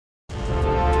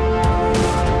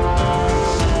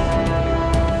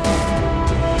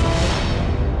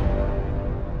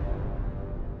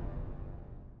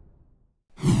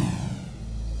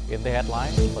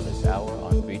Headlines for this hour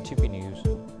on VTV News.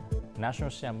 National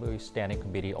Assembly Standing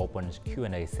Committee opens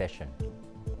Q&A session.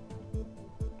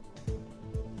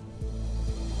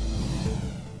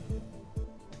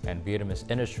 And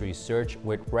Vietnamese industry surge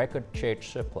with record trade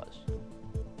surplus.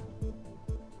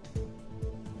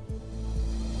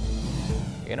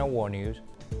 In our war news,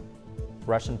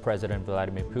 Russian President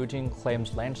Vladimir Putin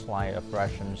claims landslide of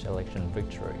Russia's election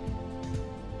victory.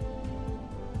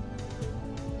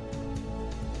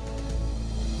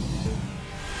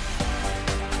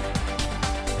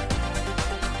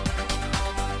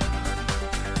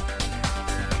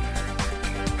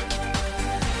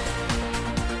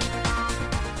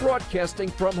 Broadcasting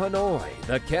from Hanoi,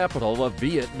 the capital of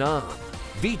Vietnam.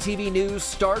 VTV News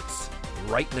starts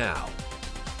right now.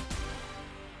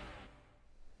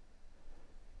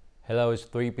 Hello, it's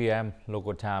 3 p.m.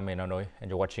 local time in Hanoi, and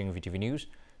you're watching VTV News.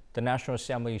 The National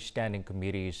Assembly Standing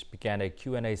Committees began a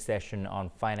Q&A session on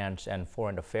finance and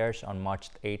foreign affairs on March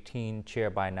 18,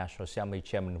 chaired by National Assembly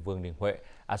Chairman Vương Đình Huệ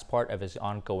as part of his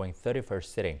ongoing 31st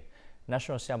sitting.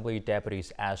 National Assembly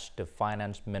deputies asked the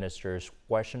finance ministers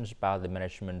questions about the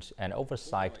management and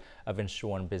oversight of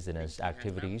insurance business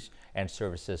activities and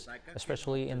services,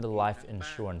 especially in the life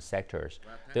insurance sectors.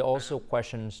 They also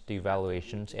questioned the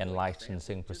evaluations and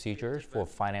licensing procedures for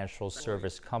financial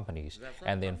service companies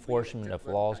and the enforcement of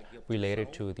laws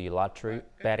related to the lottery,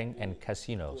 betting, and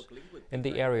casinos. In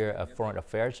the area of foreign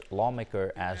affairs,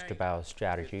 lawmakers asked about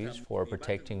strategies for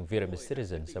protecting Vietnamese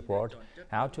citizens abroad,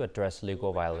 how to address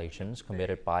legal violations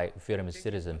committed by Vietnamese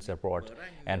citizens abroad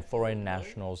and foreign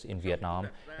nationals in Vietnam,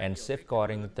 and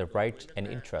safeguarding the rights and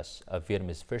interests of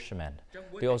Vietnamese fishermen.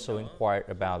 They also inquired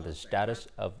about the status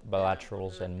of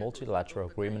bilateral and multilateral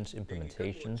agreements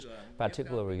implementations,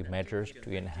 particularly measures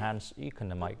to enhance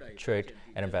economic trade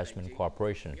and investment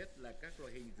cooperation.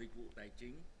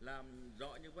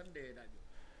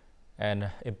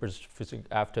 And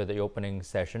after the opening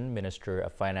session, Minister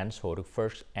of Finance Hồ Đức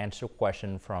Phước answered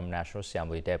questions from National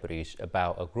Assembly deputies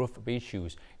about a group of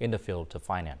issues in the field of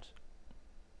finance.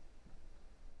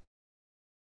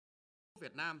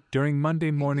 During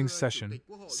Monday morning's session,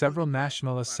 several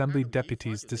National Assembly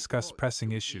deputies discussed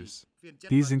pressing issues.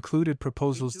 These included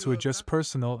proposals to adjust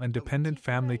personal and dependent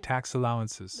family tax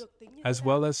allowances, as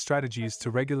well as strategies to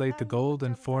regulate the gold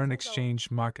and foreign exchange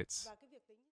markets.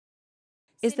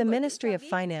 Is the Ministry of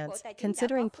Finance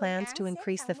considering plans to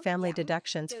increase the family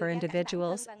deductions for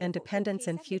individuals and dependents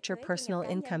in future personal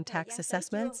income tax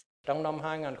assessments?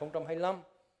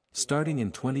 Starting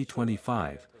in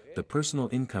 2025, the personal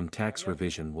income tax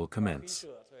revision will commence.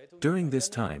 During this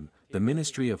time, the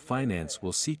Ministry of Finance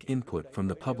will seek input from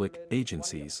the public,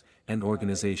 agencies, and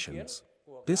organizations.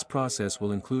 This process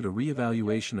will include a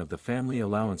re-evaluation of the family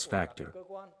allowance factor.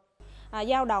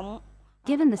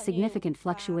 Given the significant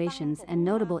fluctuations and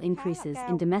notable increases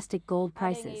in domestic gold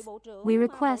prices, we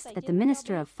request that the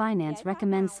Minister of Finance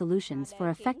recommends solutions for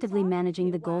effectively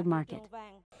managing the gold market.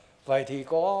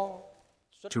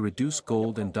 To reduce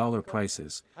gold and dollar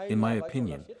prices, in my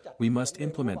opinion, we must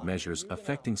implement measures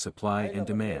affecting supply and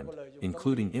demand,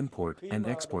 including import and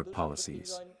export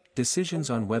policies. Decisions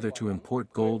on whether to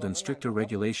import gold and stricter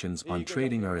regulations on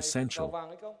trading are essential.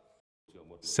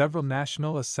 Several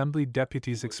National Assembly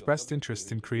deputies expressed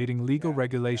interest in creating legal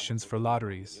regulations for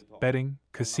lotteries, betting,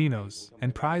 casinos,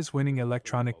 and prize-winning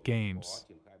electronic games.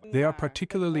 They are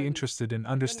particularly interested in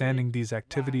understanding these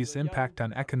activities' impact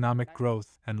on economic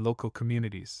growth and local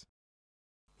communities.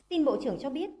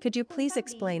 Could you please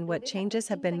explain what changes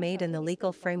have been made in the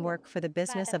legal framework for the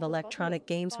business of electronic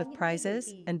games with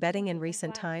prizes and betting in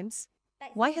recent times?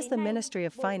 Why has the Ministry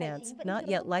of Finance not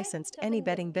yet licensed any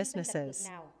betting businesses?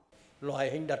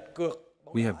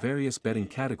 We have various betting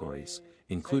categories,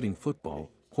 including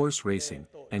football, horse racing,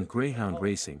 and greyhound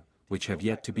racing, which have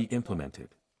yet to be implemented.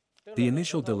 The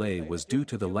initial delay was due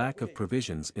to the lack of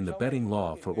provisions in the betting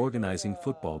law for organizing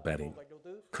football betting.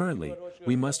 Currently,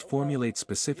 we must formulate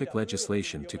specific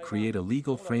legislation to create a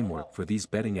legal framework for these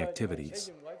betting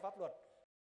activities.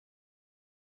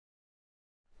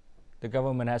 The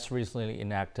government has recently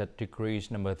enacted Decree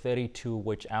number 32,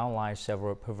 which outlines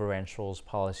several preferential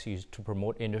policies to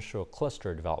promote industrial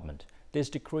cluster development. This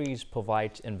decree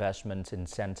provides investment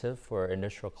incentive for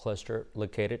industrial cluster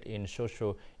located in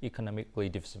socio-economically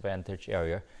disadvantaged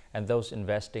area and those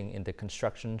investing in the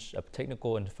constructions of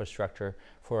technical infrastructure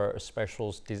for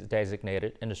special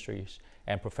designated industries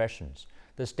and professions.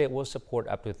 The state will support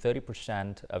up to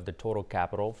 30% of the total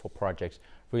capital for projects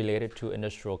related to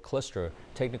industrial cluster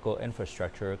technical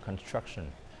infrastructure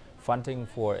construction. Funding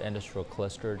for industrial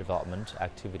cluster development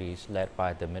activities led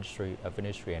by the Ministry of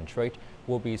Industry and Trade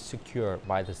will be secured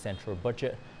by the central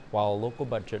budget while local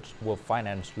budgets will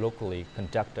finance locally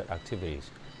conducted activities.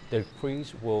 The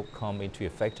decrees will come into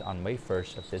effect on May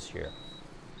 1st of this year.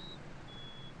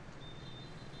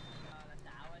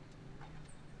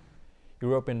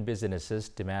 European businesses'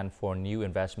 demand for new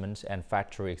investments and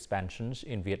factory expansions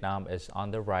in Vietnam is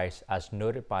on the rise, as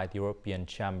noted by the European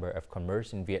Chamber of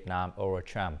Commerce in Vietnam,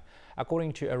 Eurocham.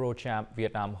 According to Eurocham,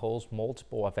 Vietnam holds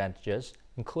multiple advantages,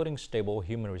 including stable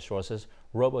human resources,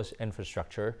 robust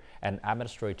infrastructure, and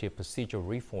administrative procedure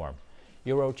reform.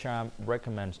 Eurocham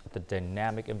recommends the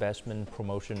dynamic investment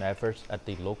promotion efforts at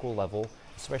the local level,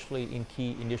 especially in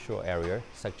key industrial areas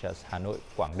such as Hanoi,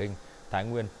 Quảng Ninh, Thái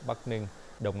Nguyên, Bắc Ninh,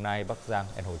 Đồng Nai, Bắc Giang,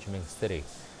 and Ho Chi Minh City.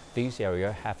 These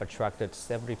areas have attracted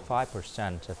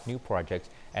 75% of new projects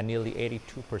and nearly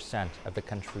 82% of the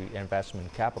country's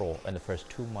investment capital in the first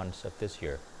 2 months of this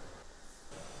year.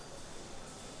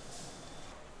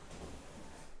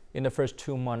 In the first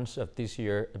 2 months of this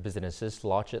year, businesses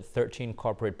launched 13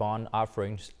 corporate bond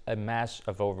offerings, a mass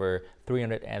of over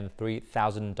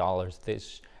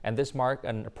 $303,000 and this marked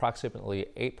an approximately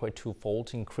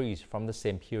 8.2-fold increase from the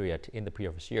same period in the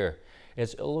previous year.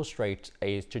 It illustrates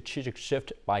a strategic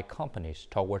shift by companies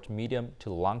towards medium to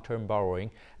long-term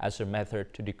borrowing as a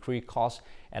method to decrease costs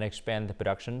and expand the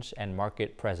productions and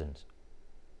market presence.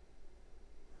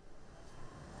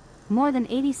 More than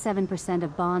 87%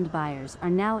 of bond buyers are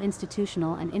now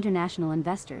institutional and international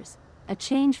investors, a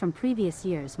change from previous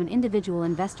years when individual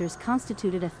investors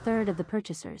constituted a third of the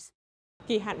purchasers.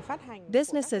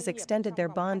 Businesses extended their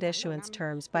bond issuance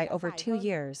terms by over 2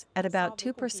 years at about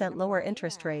 2% lower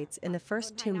interest rates in the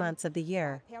first 2 months of the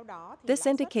year. This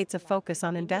indicates a focus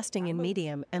on investing in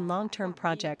medium and long-term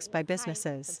projects by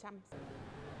businesses.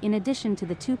 In addition to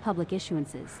the 2 public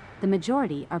issuances, the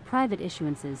majority are private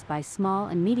issuances by small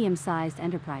and medium-sized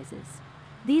enterprises.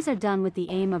 These are done with the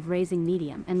aim of raising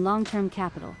medium and long-term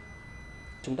capital.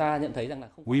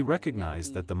 We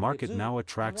recognize that the market now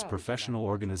attracts professional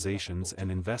organizations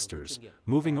and investors,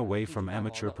 moving away from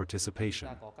amateur participation.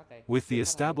 With the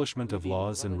establishment of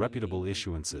laws and reputable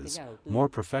issuances, more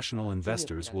professional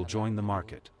investors will join the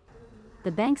market.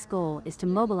 The bank's goal is to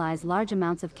mobilize large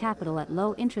amounts of capital at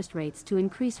low interest rates to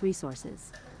increase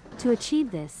resources. To achieve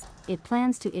this, it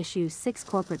plans to issue 6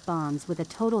 corporate bonds with a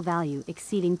total value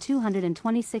exceeding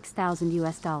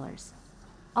 $226,000.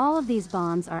 All of these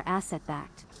bonds are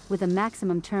asset-backed, with a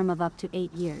maximum term of up to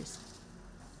 8 years.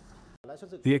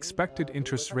 The expected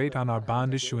interest rate on our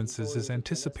bond issuances is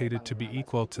anticipated to be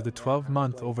equal to the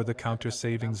 12-month over-the-counter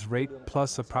savings rate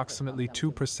plus approximately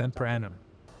 2% per annum.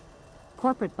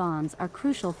 Corporate bonds are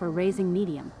crucial for raising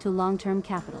medium to long-term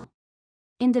capital.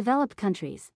 In developed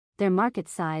countries, their market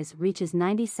size reaches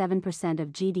 97%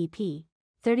 of GDP,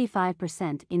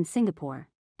 35% in Singapore,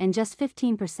 and just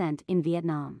 15% in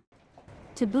Vietnam.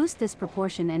 To boost this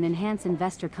proportion and enhance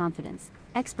investor confidence,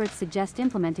 experts suggest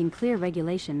implementing clear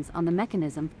regulations on the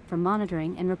mechanism for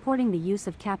monitoring and reporting the use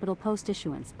of capital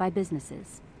post-issuance by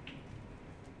businesses.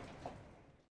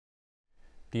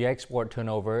 The export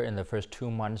turnover in the first 2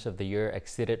 months of the year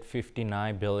exceeded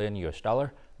 $59 billion,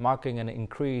 marking an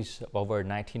increase of over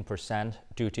 19%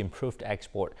 due to improved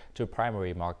export to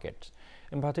primary markets.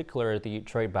 In particular, the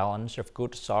trade balance of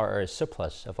goods saw a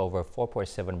surplus of over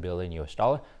 $4.7 billion,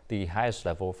 the highest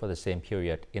level for the same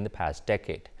period in the past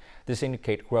decade. This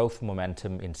indicates growth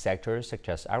momentum in sectors such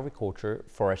as agriculture,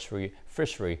 forestry,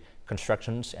 fishery,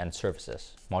 constructions, and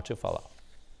services. More to follow.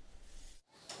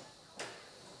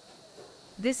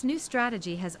 This new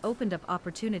strategy has opened up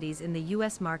opportunities in the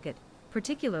U.S. market,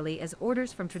 particularly as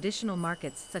orders from traditional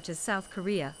markets such as South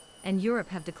Korea and Europe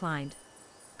have declined.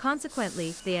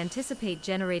 Consequently, they anticipate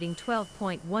generating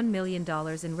 $12.1 million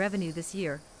in revenue this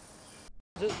year.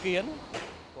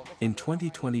 In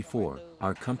 2024,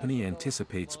 our company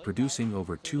anticipates producing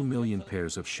over 2 million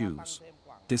pairs of shoes.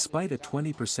 Despite a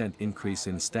 20% increase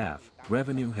in staff,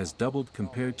 revenue has doubled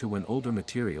compared to when older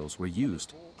materials were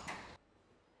used.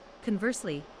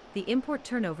 Conversely, the import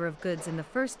turnover of goods in the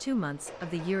first 2 months of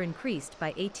the year increased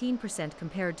by 18%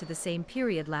 compared to the same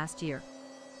period last year.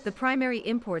 The primary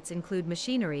imports include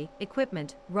machinery,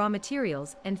 equipment, raw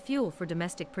materials, and fuel for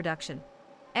domestic production.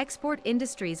 Export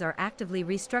industries are actively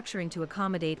restructuring to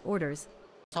accommodate orders.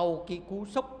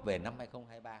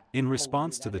 In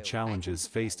response to the challenges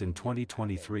faced in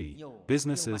 2023,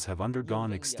 businesses have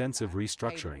undergone extensive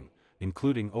restructuring,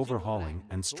 including overhauling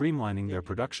and streamlining their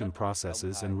production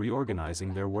processes and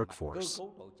reorganizing their workforce.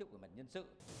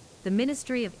 The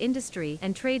Ministry of Industry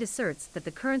and Trade asserts that the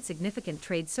current significant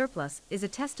trade surplus is a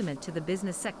testament to the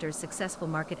business sector's successful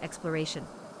market exploration.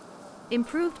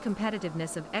 Improved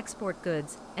competitiveness of export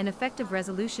goods and effective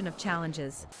resolution of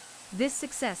challenges. This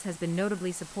success has been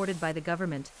notably supported by the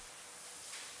government.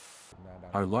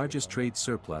 our largest trade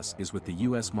surplus is with the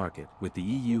US market, with the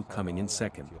EU coming in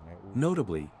second.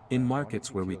 Notably, in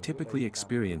markets where we typically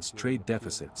experience trade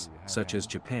deficits, such as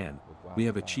Japan, we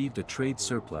have achieved a trade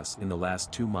surplus in the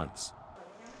last 2 months.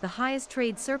 The highest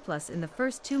trade surplus in the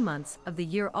first 2 months of the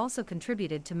year also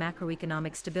contributed to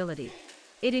macroeconomic stability.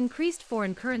 It increased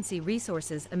foreign currency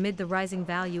resources amid the rising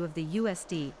value of the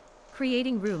USD,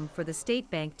 creating room for the state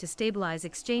bank to stabilize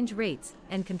exchange rates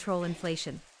and control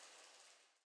inflation.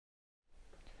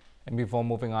 And before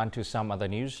moving on to some other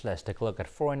news, let's take a look at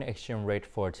foreign exchange rate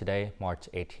for today, March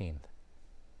 18th.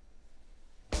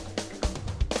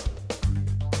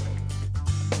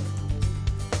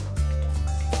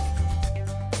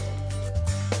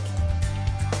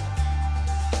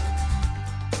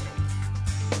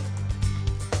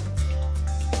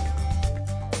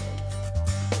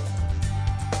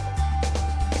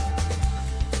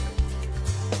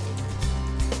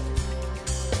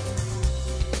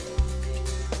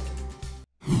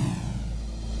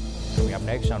 Up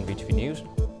next on VTV News,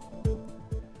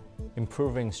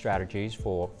 improving strategies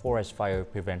for forest fire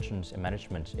prevention and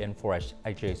management in forest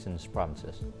adjacent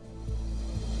provinces.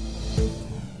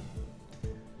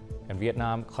 And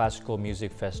Vietnam Classical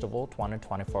Music Festival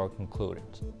 2024 concluded.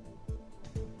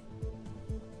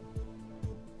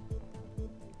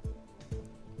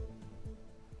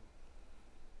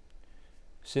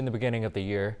 Since the beginning of the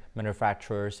year,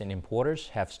 manufacturers and importers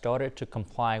have started to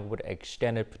comply with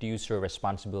Extended Producer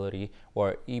Responsibility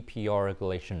or EPR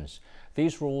regulations.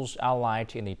 These rules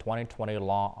outlined in the 2020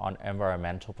 Law on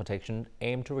Environmental Protection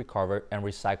aim to recover and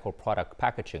recycle product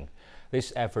packaging.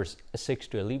 This effort seeks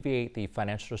to alleviate the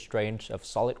financial strains of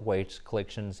solid waste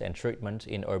collections and treatment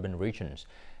in urban regions.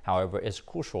 However, it's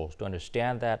crucial to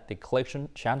understand that the collection,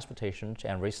 transportation,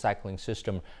 and recycling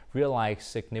system relies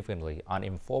significantly on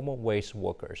informal waste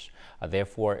workers.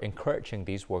 Therefore, encouraging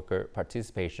these worker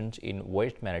participation in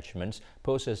waste management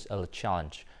poses a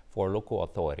challenge for local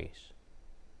authorities.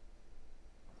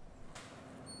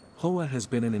 Hoa has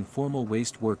been an informal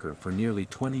waste worker for nearly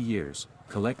 20 years,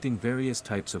 collecting various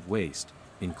types of waste,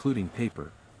 including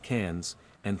paper, cans,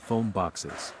 and foam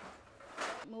boxes.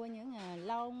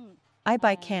 I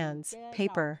buy cans,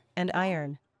 paper, and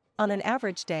iron. On an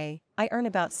average day, I earn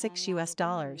about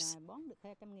 $6.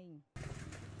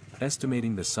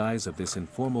 Estimating the size of this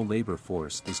informal labor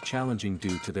force is challenging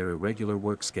due to their irregular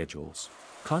work schedules.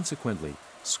 Consequently,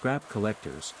 scrap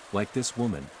collectors, like this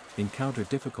woman, encounter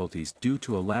difficulties due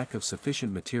to a lack of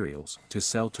sufficient materials to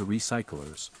sell to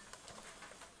recyclers.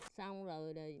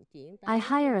 I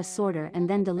hire a sorter and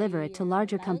then deliver it to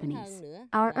larger companies.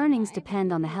 Our earnings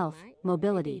depend on the health,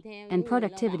 mobility, and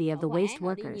productivity of the waste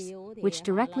workers, which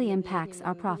directly impacts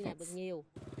our profits.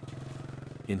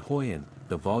 In Hoi An,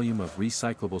 the volume of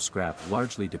recyclable scrap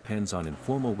largely depends on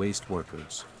informal waste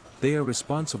workers. They are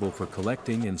responsible for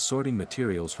collecting and sorting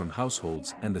materials from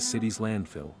households and the city's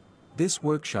landfill. This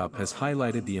workshop has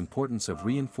highlighted the importance of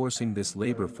reinforcing this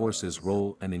labor force's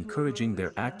role and encouraging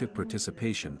their active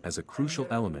participation as a crucial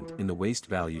element in the waste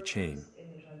value chain.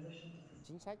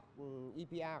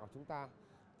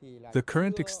 The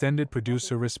current Extended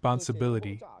Producer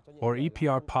Responsibility, or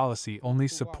EPR policy only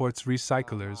supports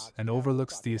recyclers and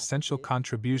overlooks the essential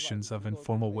contributions of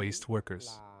informal waste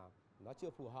workers.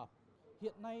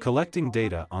 Collecting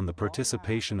data on the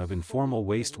participation of informal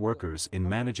waste workers in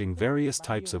managing various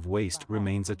types of waste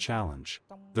remains a challenge.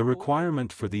 The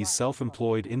requirement for these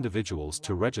self-employed individuals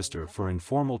to register for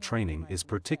informal training is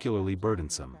particularly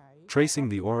burdensome. Tracing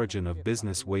the origin of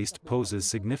business waste poses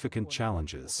significant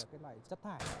challenges.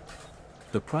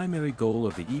 The primary goal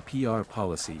of the EPR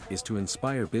policy is to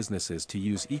inspire businesses to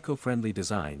use eco-friendly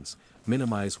designs,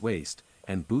 minimize waste,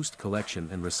 and boost collection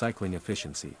and recycling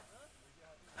efficiency.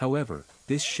 However,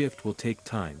 this shift will take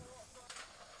time.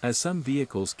 As some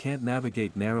vehicles can't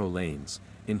navigate narrow lanes,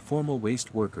 informal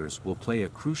waste workers will play a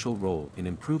crucial role in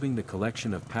improving the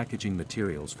collection of packaging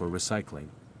materials for recycling.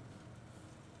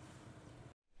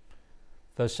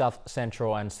 The South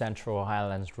Central and Central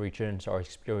Highlands regions are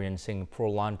experiencing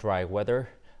prolonged dry weather.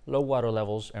 Low water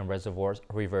levels in reservoirs,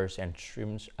 rivers, and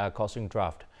streams are causing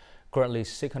drought. Currently,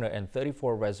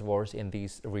 634 reservoirs in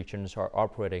these regions are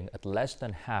operating at less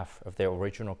than half of their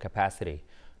original capacity.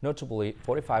 Notably,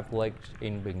 45 lakes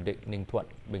in Ninh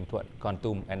Thuận, Kon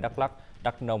Tum, and Đắk Lắk,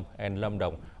 Đắk Nông, and Lâm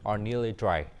Đồng are nearly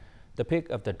dry. The peak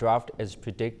of the drought is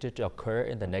predicted to occur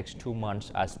in the next 2 months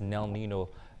as El Nino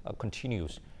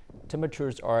continues.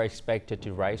 Temperatures are expected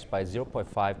to rise by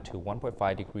 0.5 to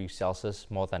 1.5 degrees Celsius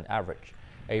more than average.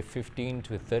 A 15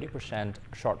 to 30%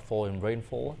 shortfall in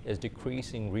rainfall is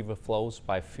decreasing river flows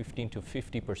by 15 to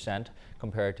 50%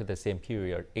 compared to the same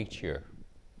period each year.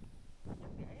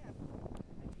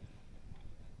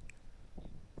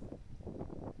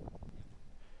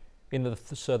 In the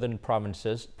southern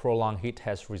provinces, prolonged heat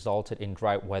has resulted in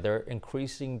dry weather,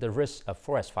 increasing the risk of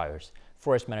forest fires.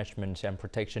 Forest management and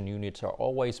protection units are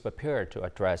always prepared to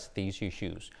address these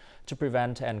issues. To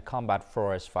prevent and combat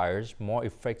forest fires more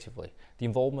effectively, the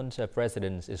involvement of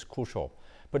residents is crucial.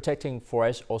 Protecting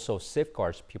forests also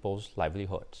safeguards people's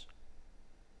livelihoods.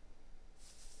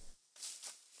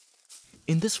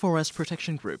 In this forest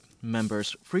protection group,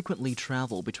 members frequently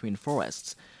travel between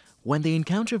forests. When they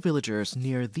encounter villagers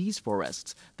near these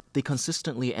forests, they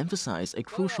consistently emphasize a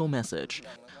crucial message: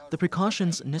 the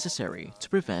precautions necessary to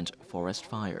prevent forest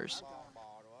fires.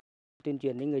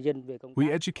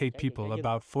 We educate people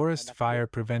about forest fire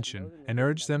prevention and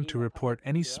urge them to report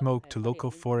any smoke to local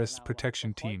forest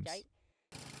protection teams.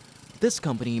 This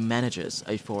company manages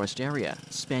a forest area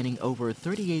spanning over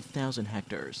 38,000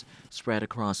 hectares, spread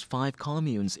across 5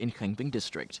 communes in Khánh Vĩnh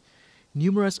district.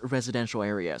 Numerous residential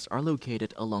areas are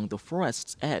located along the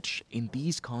forest's edge in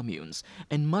these communes,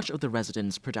 and much of the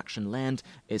residents' production land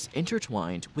is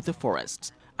intertwined with the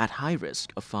forests, at high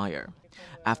risk of fire.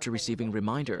 After receiving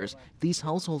reminders, these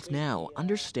households now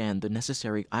understand the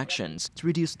necessary actions to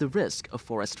reduce the risk of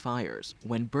forest fires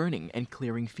when burning and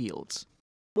clearing fields.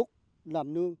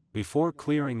 Before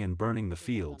clearing and burning the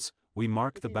fields, we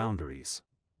mark the boundaries.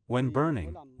 When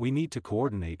burning, we need to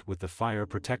coordinate with the fire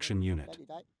protection unit.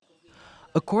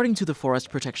 According to the Forest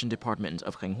Protection Department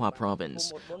of Khánh Hòa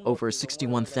Province, over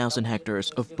 61,000 hectares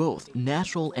of both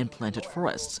natural and planted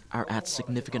forests are at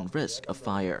significant risk of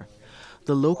fire.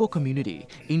 The local community,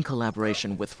 in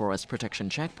collaboration with forest protection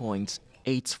checkpoints,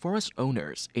 aids forest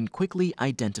owners in quickly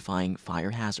identifying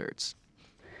fire hazards.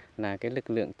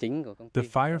 The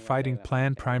firefighting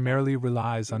plan primarily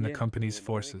relies on the company's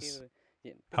forces.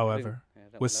 However,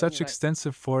 with such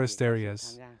extensive forest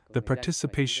areas, the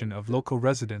participation of local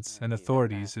residents and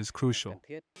authorities is crucial.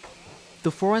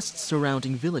 The forests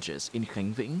surrounding villages in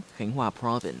Khánh Vĩnh, Khánh Hòa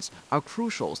Province are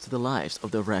crucial to the lives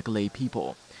of the Rakalay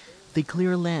people. They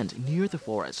clear land near the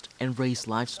forest and raise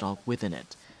livestock within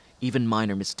it. Even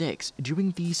minor mistakes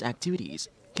during these activities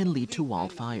can lead to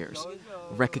wildfires.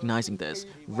 Recognizing this,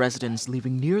 residents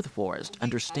living near the forest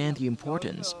understand the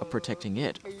importance of protecting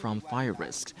it from fire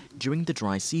risks during the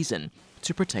dry season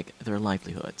to protect their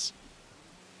livelihoods.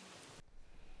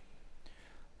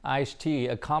 Iced tea,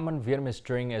 a common Vietnamese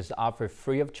drink, is offered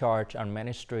free of charge on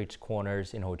many street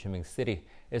corners in Ho Chi Minh City.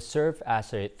 It serves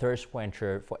as a thirst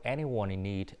quencher for anyone in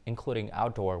need, including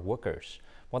outdoor workers.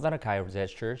 More than a kind of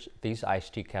gestures, these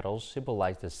iced tea kettles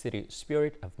symbolize the city's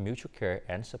spirit of mutual care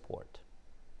and support.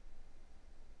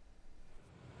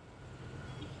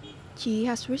 He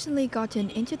has recently gotten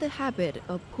into the habit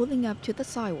of pulling up to the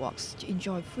sidewalks to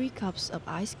enjoy free cups of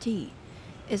iced tea.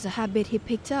 It's a habit he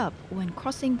picked up when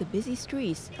crossing the busy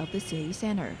streets of the city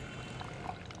center.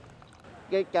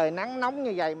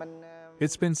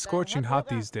 It's been scorching hot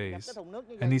these days,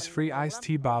 and these free iced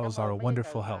tea bottles are a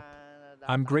wonderful help.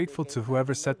 I'm grateful to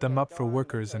whoever set them up for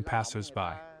workers and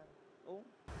passers-by.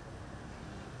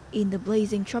 In the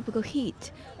blazing tropical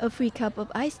heat, a free cup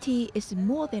of iced tea is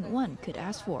more than one could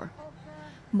ask for.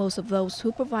 Most of those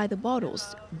who provide the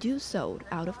bottles do so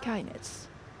out of kindness.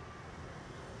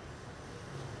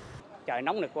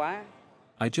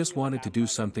 I just wanted to do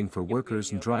something for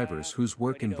workers and drivers whose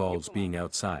work involves being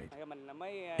outside.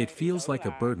 It feels like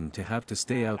a burden to have to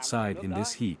stay outside in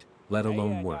this heat, let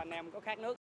alone work.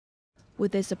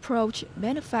 With this approach,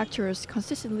 manufacturers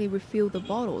consistently refill the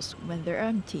bottles when they're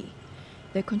empty.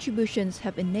 Their contributions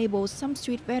have enabled some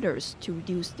street vendors to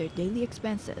reduce their daily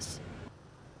expenses.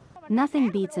 Nothing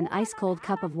beats an ice-cold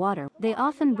cup of water. They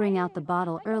often bring out the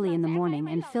bottle early in the morning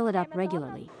and fill it up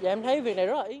regularly.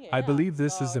 I believe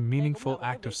this is a meaningful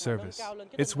act of service.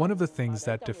 It's one of the things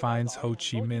that defines Ho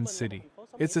Chi Minh City.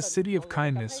 It's a city of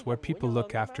kindness where people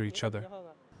look after each other.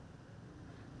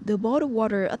 The bottled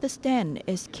water at the stand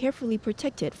is carefully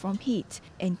protected from heat,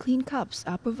 and clean cups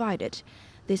are provided.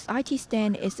 This IT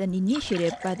stand is an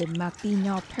initiative by the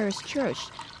Martinho Parish Church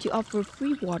to offer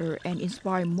free water and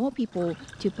inspire more people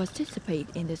to participate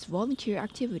in these volunteer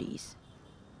activities.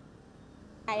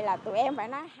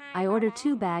 I order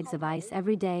 2 bags of ice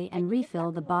every day and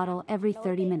refill the bottle every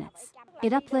 30 minutes.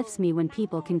 It uplifts me when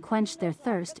people can quench their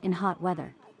thirst in hot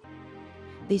weather.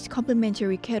 These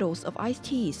complimentary kettles of iced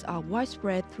teas are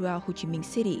widespread throughout Ho Chi Minh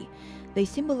City. They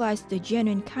symbolize the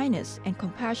genuine kindness and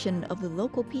compassion of the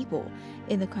local people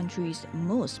in the country's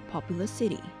most populous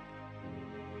city.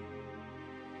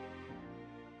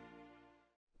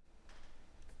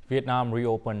 Vietnam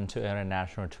reopened to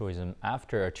international tourism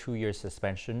after a 2-year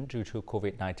suspension due to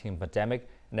COVID-19 pandemic,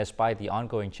 and despite the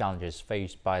ongoing challenges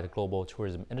faced by the global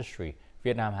tourism industry,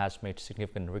 Vietnam has made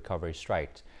significant recovery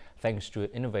strides. Thanks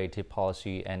to innovative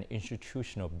policy and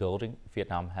institutional building,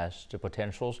 Vietnam has the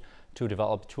potentials to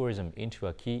develop tourism into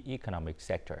a key economic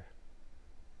sector.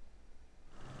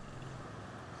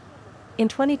 In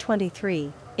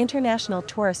 2023, international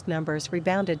tourist numbers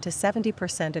rebounded to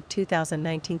 70% of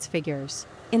 2019's figures.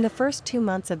 In the first 2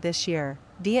 months of this year,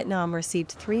 Vietnam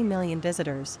received 3 million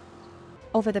visitors.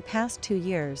 Over the past 2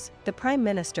 years, the Prime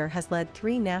Minister has led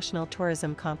 3 national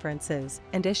tourism conferences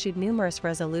and issued numerous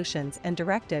resolutions and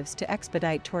directives to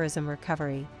expedite tourism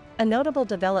recovery. A notable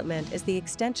development is the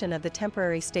extension of the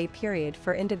temporary stay period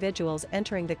for individuals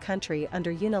entering the country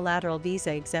under unilateral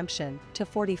visa exemption to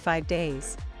 45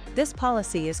 days. This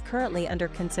policy is currently under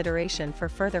consideration for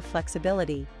further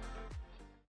flexibility.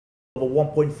 Over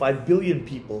 1.5 billion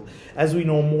people. As we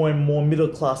know, more and more middle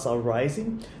class are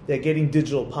rising. They're getting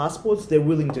digital passports, they're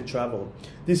willing to travel.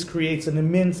 This creates an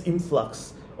immense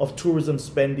influx of tourism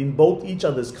spend in both each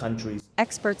other's countries.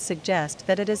 Experts suggest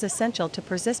that it is essential to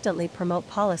persistently promote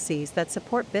policies that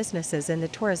support businesses in the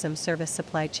tourism service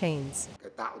supply chains.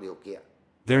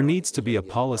 There needs to be a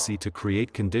policy to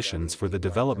create conditions for the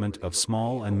development of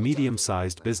small and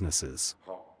medium-sized businesses.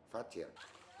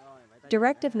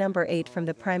 Directive number 8 from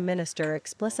the Prime Minister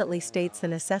explicitly states the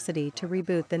necessity to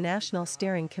reboot the National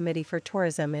Steering Committee for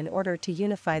Tourism in order to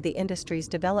unify the industry's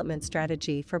development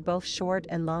strategy for both short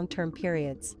and long-term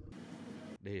periods.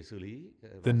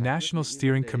 The National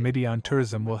Steering Committee on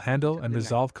Tourism will handle and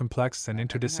resolve complex and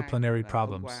interdisciplinary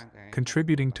problems,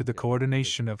 contributing to the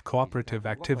coordination of cooperative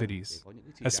activities,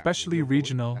 especially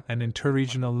regional and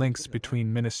interregional links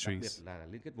between ministries.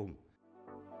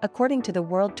 According to the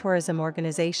World Tourism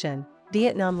Organization,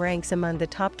 Vietnam ranks among the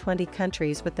top 20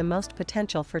 countries with the most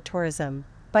potential for tourism.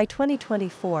 By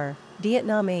 2024,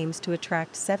 Vietnam aims to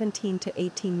attract 17 to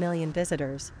 18 million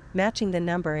visitors, matching the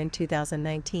number in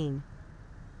 2019.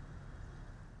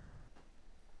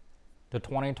 The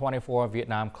 2024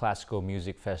 Vietnam Classical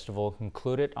Music Festival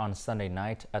concluded on Sunday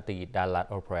night at the Đà Lạt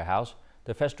Opera House.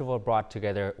 The festival brought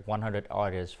together 100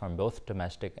 artists from both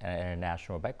domestic and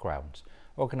international backgrounds.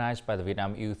 Organized by the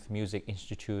Vietnam Youth Music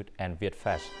Institute and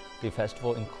VietFest, the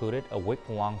festival included a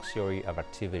week-long series of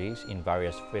activities in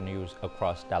various venues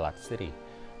across Đà Lạt City.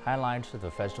 Highlights of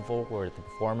the festival were the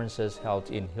performances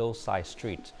held in Hillside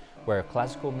Street, where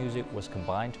classical music was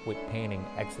combined with painting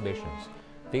exhibitions.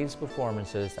 These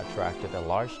performances attracted a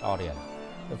large audience.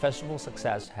 The festival's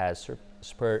success has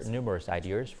spurred numerous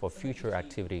ideas for future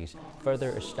activities,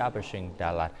 further establishing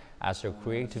Đà Lạt as a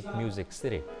creative music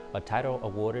city, a title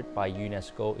awarded by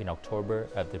UNESCO in October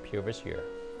of the previous year.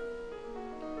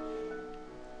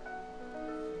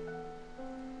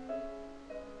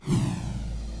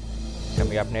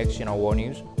 Coming up next in our world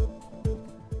news,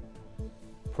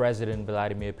 President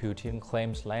Vladimir Putin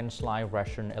claims landslide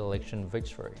Russian election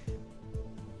victory.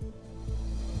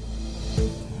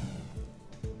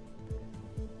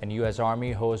 And U.S.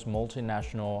 Army hosts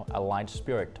multinational Allied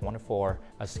Spirit 24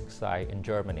 exercise in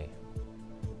Germany.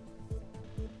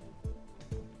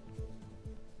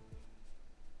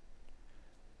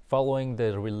 Following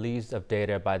the release of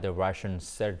data by the Russian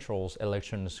Central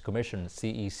Elections Commission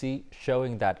 (CEC)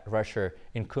 showing that Russia's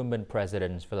incumbent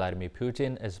President Vladimir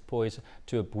Putin is poised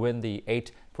to win the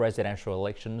 8 presidential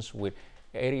elections with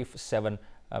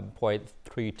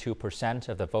 87.32%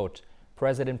 of the vote,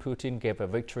 President Putin gave a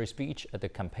victory speech at the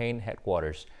campaign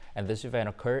headquarters, and this event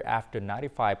occurred after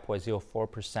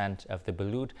 95.04% of the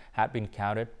ballot had been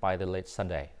counted by the late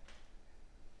Sunday.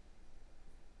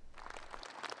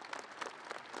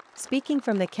 Speaking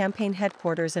from the campaign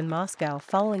headquarters in Moscow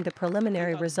following the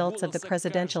preliminary results of the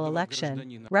presidential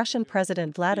election, Russian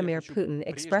President Vladimir Putin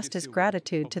expressed his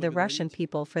gratitude to the Russian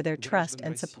people for their trust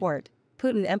and support.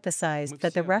 Putin emphasized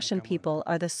that the Russian people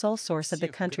are the sole source of the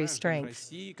country's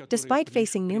strength. Despite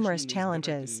facing numerous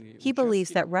challenges, he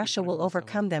believes that Russia will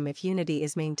overcome them if unity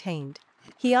is maintained.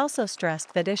 He also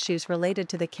stressed that issues related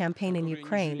to the campaign in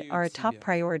Ukraine are a top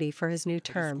priority for his new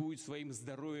term.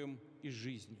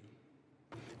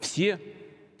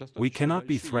 We cannot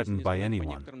be threatened by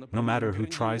anyone, no matter who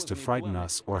tries to frighten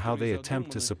us or how they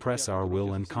attempt to suppress our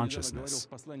will and consciousness.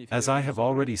 As I have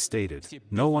already stated,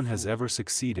 no one has ever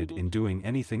succeeded in doing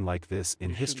anything like this in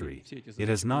history. It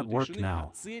has not worked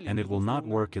now, and it will not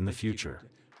work in the future.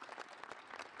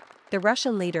 The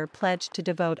Russian leader pledged to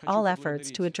devote all efforts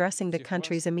to addressing the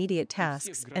country's immediate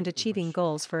tasks and achieving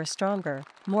goals for a stronger,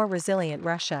 more resilient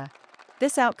Russia.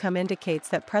 This outcome indicates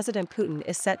that President Putin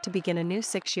is set to begin a new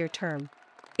 6-year term.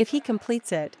 If he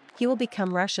completes it, he will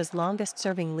become Russia's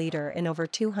longest-serving leader in over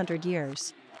 200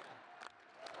 years.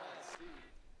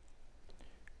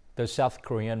 The South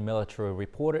Korean military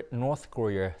reported North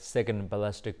Korea's second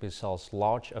ballistic missiles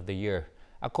launch of the year.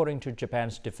 According to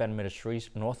Japan's defense ministry,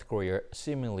 North Korea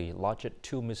seemingly launched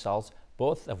 2 missiles,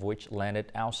 both of which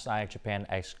landed outside Japan's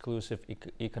exclusive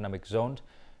economic zone.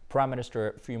 Prime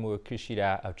Minister Fumio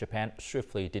Kishida of Japan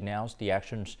swiftly denounced the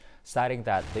actions, citing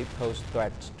that they pose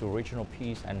threats to regional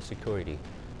peace and security.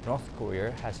 North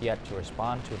Korea has yet to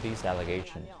respond to these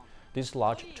allegations. This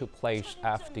launch took place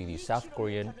after the South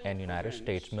Korean and United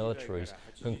States militaries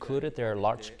concluded their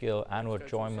large-scale annual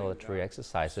joint military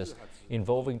exercises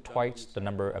involving twice the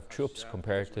number of troops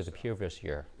compared to the previous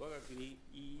year.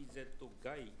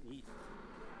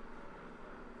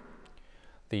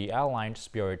 The Allied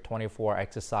Spirit 24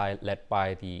 exercise led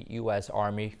by the U.S.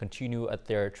 Army continued at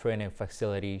their training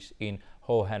facilities in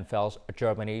Hohenfels,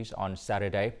 Germany on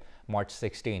Saturday, March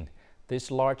 16. This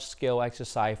large-scale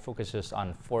exercise focuses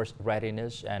on force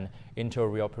readiness and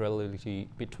interoperability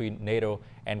between NATO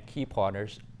and key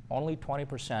partners. Only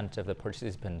 20% of the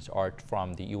participants are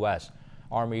from the U.S.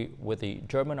 Army, with the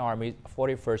German Army's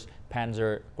 41st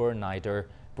Panzer Grenadier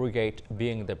Brigade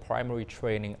being the primary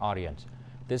training audience.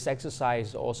 This exercise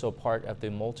is also part of the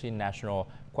multinational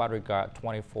Quadriga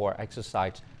 24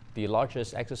 exercise, the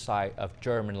largest exercise of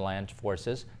German land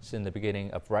forces since the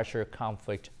beginning of Russia's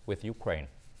conflict with Ukraine.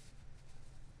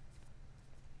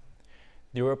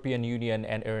 The European Union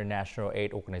and international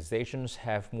aid organizations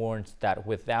have warned that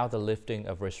without the lifting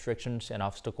of restrictions and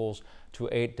obstacles to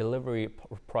aid delivery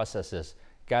processes,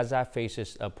 Gaza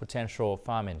faces a potential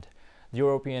famine. The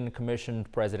European Commission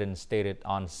President stated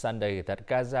on Sunday that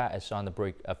Gaza is on the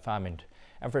brink of famine,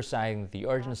 emphasizing the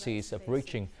urgencies of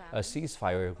reaching a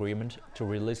ceasefire agreement to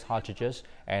release hostages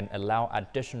and allow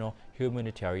additional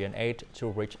humanitarian aid to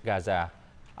reach Gaza.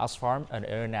 Oxfam, an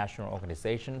international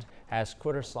organization, has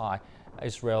criticized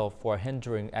Israel for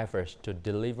hindering efforts to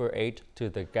deliver aid to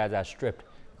the Gaza Strip,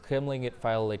 claiming it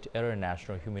violates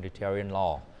international humanitarian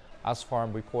law.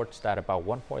 Oxfam reports that about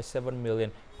 1.7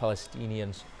 million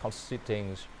Palestinians,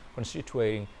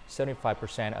 constituting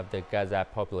 75% of the Gaza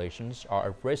populations, are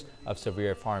at risk of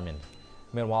severe famine.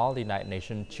 Meanwhile, the United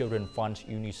Nations Children's Fund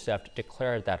UNICEF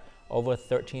declared that over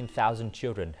 13,000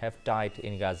 children have died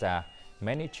in Gaza.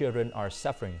 Many children are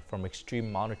suffering from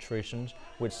extreme malnutrition,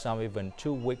 with some even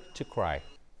too weak to cry.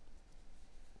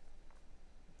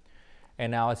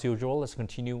 And now, as usual, let's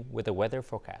continue with the weather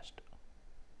forecast.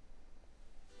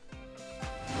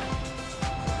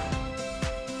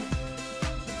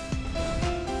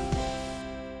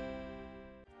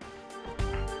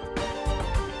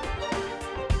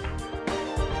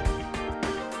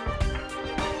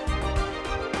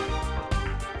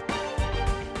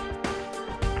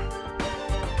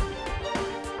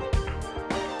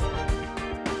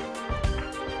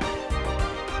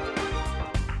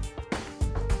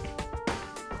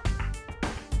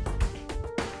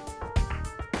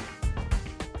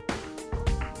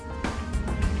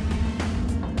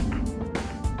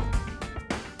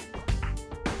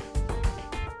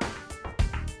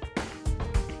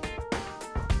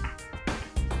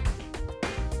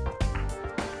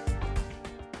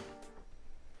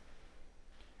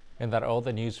 And that's all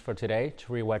the news for today.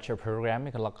 To rewatch our program,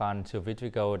 you can log on to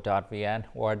VTVgo.vn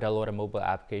or download a mobile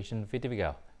application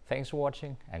VTVgo. Thanks for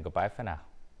watching and goodbye for now.